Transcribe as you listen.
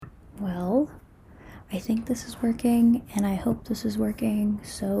Well, I think this is working, and I hope this is working.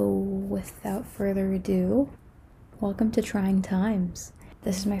 So, without further ado, welcome to Trying Times.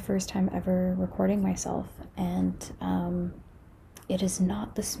 This is my first time ever recording myself, and it is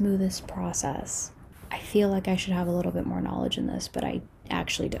not the smoothest process. I feel like I should have a little bit more knowledge in this, but I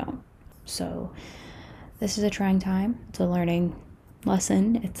actually don't. So, this is a trying time. It's a learning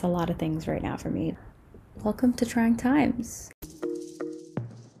lesson. It's a lot of things right now for me. Welcome to Trying Times.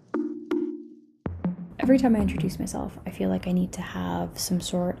 Every time I introduce myself, I feel like I need to have some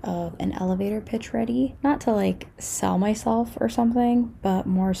sort of an elevator pitch ready. Not to sell myself or something, but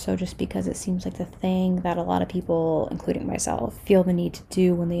more so just because it seems like the thing that a lot of people, including myself, feel the need to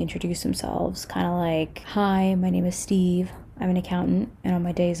do when they introduce themselves. Kind of like, hi, my name is Steve. I'm an accountant, and on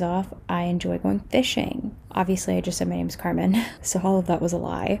my days off, I enjoy going fishing. Obviously, I just said my name is Carmen, so all of that was a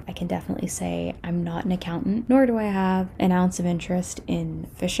lie. I can definitely say I'm not an accountant, nor do I have an ounce of interest in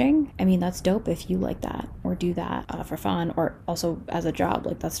fishing. I mean, that's dope if you like that, or do that for fun, or also as a job.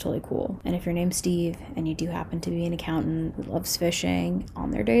 That's totally cool. And if your name's Steve, and you do happen to be an accountant who loves fishing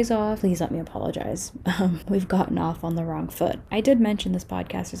on their days off, please let me apologize. We've gotten off on the wrong foot. I did mention this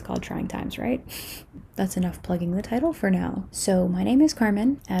podcast is called Trying Times, right? That's enough plugging the title for now. So my name is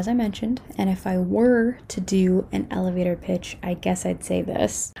Carmen, as I mentioned, and if I were to do an elevator pitch, I guess I'd say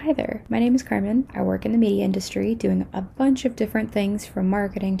this. Hi there, my name is Carmen. I work in the media industry doing a bunch of different things from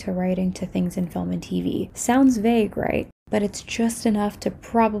marketing to writing to things in film and TV. Sounds vague, right? But it's just enough to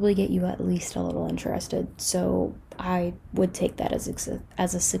probably get you at least a little interested. So I would take that as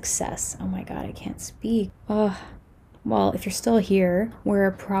a success. Oh my god, I can't speak. Ugh. Well, if you're still here, we're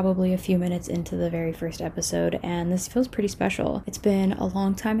probably a few minutes into the very first episode, and this feels pretty special. It's been a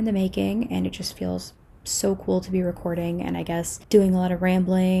long time in the making, and it just feels so cool to be recording, and I guess doing a lot of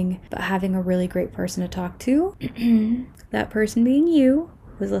rambling, but having a really great person to talk to. That person being you,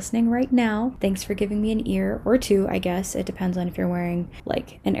 who's listening right now. Thanks for giving me an ear, or two, I guess. It depends on if you're wearing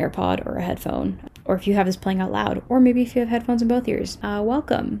an AirPod or a headphone, or if you have this playing out loud, or maybe if you have headphones in both ears.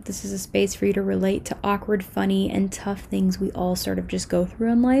 Welcome. This is a space for you to relate to awkward, funny, and tough things we all sort of just go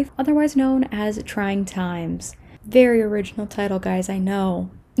through in life, otherwise known as trying times. Very original title, guys, I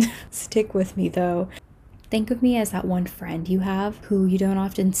know. Stick with me, though. Think of me as that one friend you have who you don't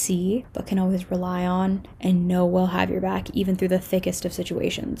often see, but can always rely on and know will have your back even through the thickest of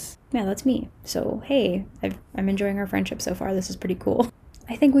situations. Yeah, that's me. So, hey, I'm enjoying our friendship so far. This is pretty cool.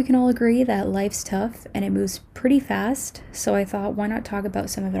 I think we can all agree that life's tough and it moves pretty fast, so I thought, why not talk about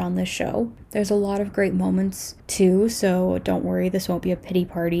some of it on this show? There's a lot of great moments too, so don't worry, this won't be a pity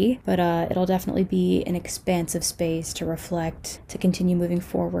party, but it'll definitely be an expansive space to reflect, to continue moving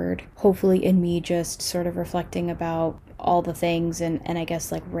forward. Hopefully in me just sort of reflecting about all the things and I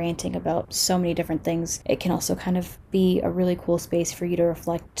guess ranting about so many different things. It can also kind of be a really cool space for you to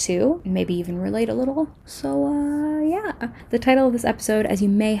reflect too, maybe even relate a little. So yeah, the title of this episode, as you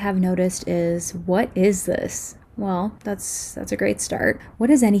may have noticed, is What Is This? Well, that's a great start. What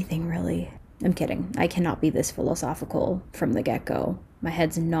is anything really? I'm kidding. I cannot be this philosophical from the get-go. My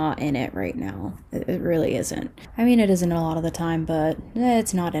head's not in it right now. It really isn't. I mean, it isn't a lot of the time, but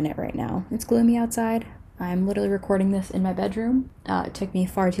it's not in it right now. It's gloomy outside. I'm literally recording this in my bedroom. It took me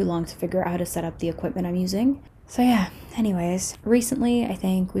far too long to figure out how to set up the equipment I'm using. So yeah, anyways, recently I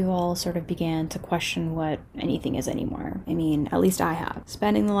think we've all sort of began to question what anything is anymore. I mean, at least I have.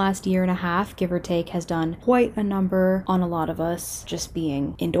 Spending the last year and a half, give or take, has done quite a number on a lot of us. Just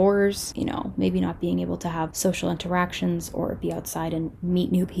being indoors, maybe not being able to have social interactions or be outside and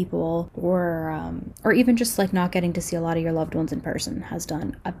meet new people, or even just not getting to see a lot of your loved ones in person has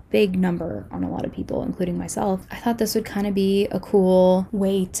done a big number on a lot of people, including myself. I thought this would kind of be a cool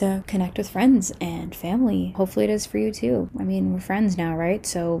way to connect with friends and family. Hopefully it is for you too. I mean, we're friends now, right?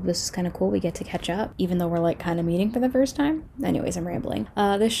 So this is kind of cool. We get to catch up, even though we're kind of meeting for the first time. Anyways, I'm rambling.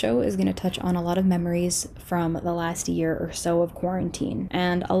 This show is going to touch on a lot of memories from the last year or so of quarantine,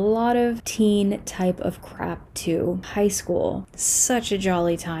 and a lot of teen type of crap too. High school, such a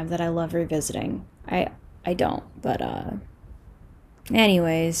jolly time that I love revisiting. I don't, but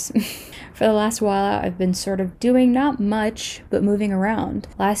anyways, for the last while, I've been sort of doing not much, but moving around.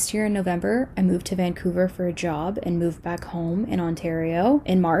 Last year in November, I moved to Vancouver for a job and moved back home in Ontario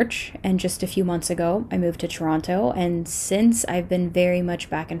in March. And just a few months ago, I moved to Toronto. And since I've been very much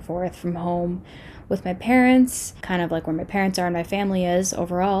back and forth from home with my parents, kind of like where my parents are and my family is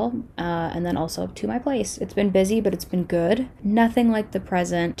overall, and then also to my place. It's been busy, but it's been good. Nothing like the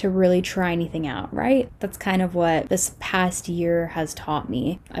present to really try anything out, right? That's kind of what this past year has taught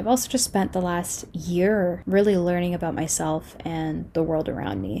me. I've also just spent the last year really learning about myself and the world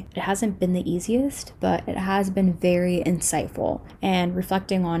around me. It hasn't been the easiest, but it has been very insightful. And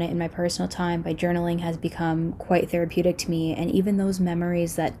reflecting on it in my personal time by journaling has become quite therapeutic to me. And even those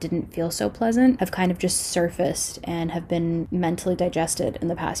memories that didn't feel so pleasant have kind of just surfaced and have been mentally digested in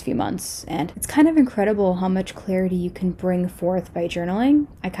the past few months. And it's kind of incredible how much clarity you can bring forth by journaling.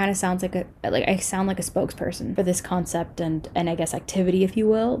 I kind of sound like I sound like a spokesperson for this concept and I guess activity, if you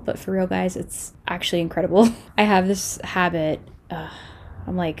will. But for real, guys, it's actually incredible. I have this habit.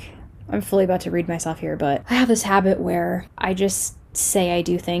 I'm fully about to read myself here, but I have this habit where I just say I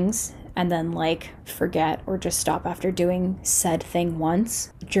do things and then forget or just stop after doing said thing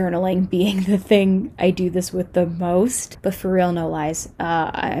once. Journaling being the thing I do this with the most, but for real, no lies.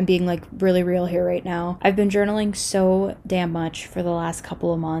 I'm being really real here right now. I've been journaling so damn much for the last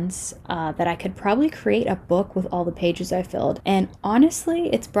couple of months that I could probably create a book with all the pages I filled. And honestly,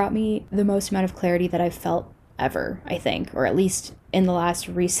 it's brought me the most amount of clarity that I've felt ever, I think, or at least in the last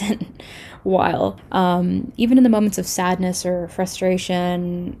recent while. Even in the moments of sadness or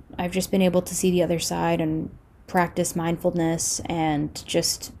frustration, I've just been able to see the other side and practice mindfulness, and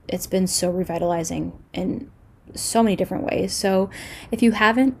just it's been so revitalizing in so many different ways. So if you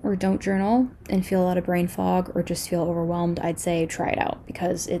haven't or don't journal and feel a lot of brain fog or just feel overwhelmed, I'd say try it out,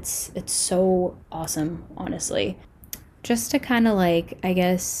 because it's so awesome, honestly. Just to kind of I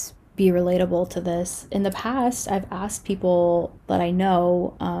guess be relatable to this, in the past I've asked people that I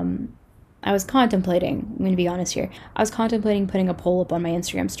know, I was contemplating, I'm going to be honest here, I was contemplating putting a poll up on my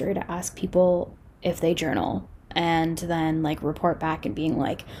Instagram story to ask people if they journal, and then report back and being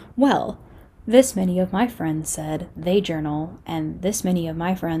well, this many of my friends said they journal and this many of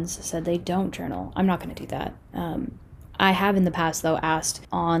my friends said they don't journal. I'm not going to do that. I have in the past, though, asked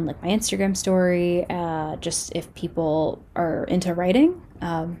on my Instagram story, just if people are into writing,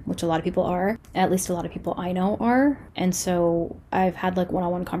 which a lot of people are, at least a lot of people I know are. And so I've had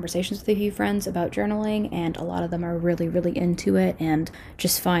one-on-one conversations with a few friends about journaling, and a lot of them are really, really into it, and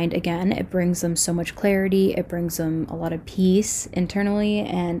just find, again, it brings them so much clarity. It brings them a lot of peace internally,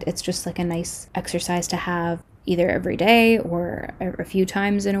 and it's just a nice exercise to have either every day or a few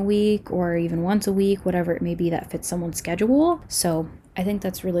times in a week or even once a week, whatever it may be that fits someone's schedule. So I think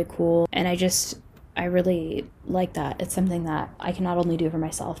that's really cool. And I really like that. It's something that I can not only do for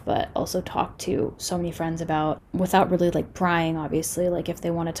myself, but also talk to so many friends about without really prying, obviously. If they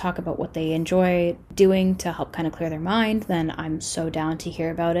want to talk about what they enjoy doing to help kind of clear their mind, then I'm so down to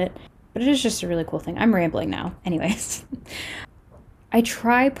hear about it. But it is just a really cool thing. I'm rambling now. Anyways, I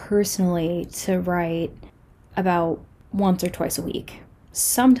try personally to write about once or twice a week.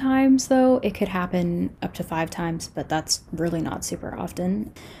 Sometimes, though, it could happen up to 5 times, but that's really not super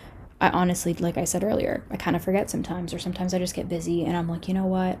often. I honestly, like I said earlier, I kind of forget sometimes, or sometimes I just get busy and I'm you know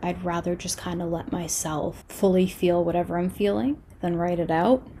what, I'd rather just kind of let myself fully feel whatever I'm feeling than write it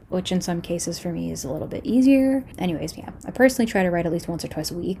out, which in some cases for me is a little bit easier. Anyways, yeah, I personally try to write at least once or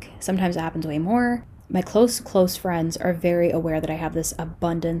twice a week. Sometimes it happens way more. My close friends are very aware that I have this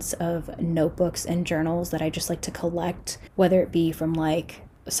abundance of notebooks and journals that I just like to collect, whether it be from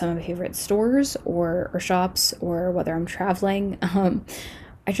some of my favorite stores or shops, or whether I'm traveling.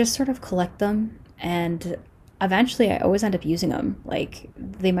 I just sort of collect them, and eventually I always end up using them.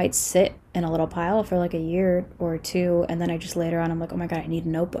 They might sit in a little pile for a year or two, and then I just later on I'm oh my god, I need a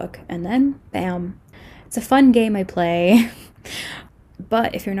notebook, and then bam. It's a fun game I play.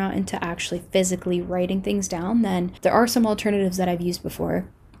 But if you're not into actually physically writing things down, then there are some alternatives that I've used before.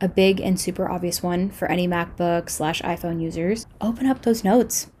 A big and super obvious one for any MacBook/iPhone users: open up those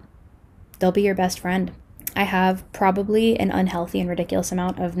notes. They'll be your best friend. I have probably an unhealthy and ridiculous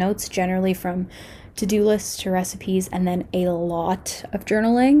amount of notes, generally from to-do lists to recipes, and then a lot of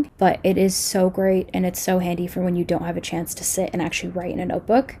journaling. But it is so great, and it's so handy for when you don't have a chance to sit and actually write in a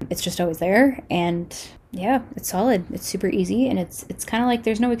notebook. It's just always there, and yeah, it's solid. It's super easy, and it's kind of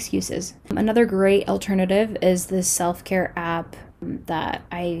there's no excuses. Another great alternative is this self-care app that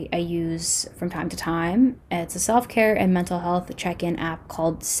I use from time to time. It's a self-care and mental health check-in app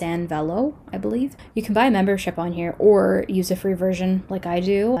called Sanvelo, I believe. You can buy a membership on here or use a free version like I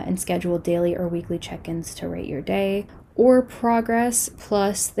do and schedule daily or weekly check-ins to rate your day or progress.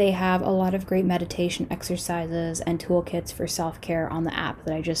 Plus, they have a lot of great meditation exercises and toolkits for self-care on the app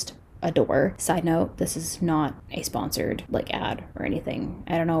that I just adore. Side note, this is not a sponsored like ad or anything.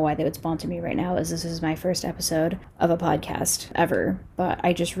 I don't know why they would sponsor me right now, as this is my first episode of a podcast ever, but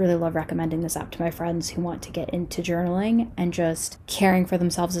I just really love recommending this app to my friends who want to get into journaling and just caring for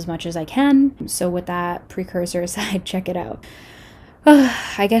themselves as much as I can. So with that precursor aside, check it out.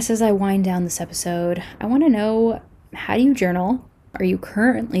 I guess as I wind down this episode, I want to know, how do you journal? Are you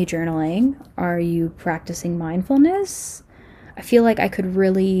currently journaling? Are you practicing mindfulness? I feel like I could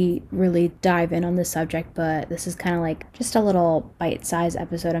really, really dive in on this subject, but this is kind of like just a little bite-sized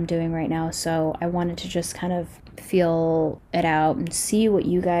episode I'm doing right now, so I wanted to just kind of feel it out and see what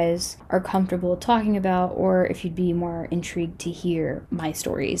you guys are comfortable talking about, or if you'd be more intrigued to hear my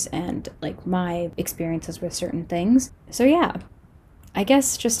stories and like my experiences with certain things. So yeah, I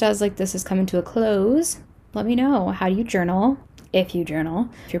guess just as like this is coming to a close, let me know, how do you journal? If you journal,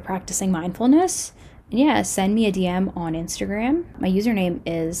 if you're practicing mindfulness. And yeah, send me a DM on Instagram. My username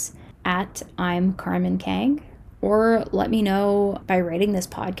is @I'mCarmenKang, or let me know by rating this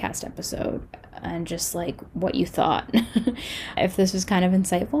podcast episode and just like what you thought. If this was kind of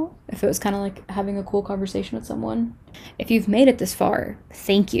insightful, if it was kind of like having a cool conversation with someone. If you've made it this far,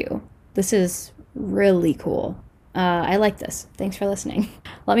 thank you. This is really cool. I like this. Thanks for listening.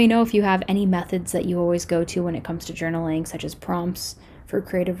 Let me know if you have any methods that you always go to when it comes to journaling, such as prompts for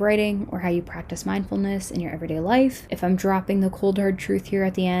creative writing, or how you practice mindfulness in your everyday life. If I'm dropping the cold hard truth here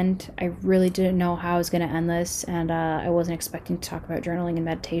at the end, I really didn't know how I was going to end this, and I wasn't expecting to talk about journaling and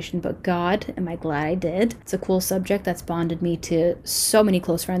meditation, but God, am I glad I did. It's a cool subject that's bonded me to so many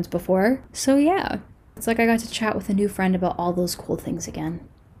close friends before. So yeah, it's like I got to chat with a new friend about all those cool things again.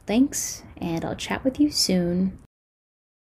 Thanks, and I'll chat with you soon.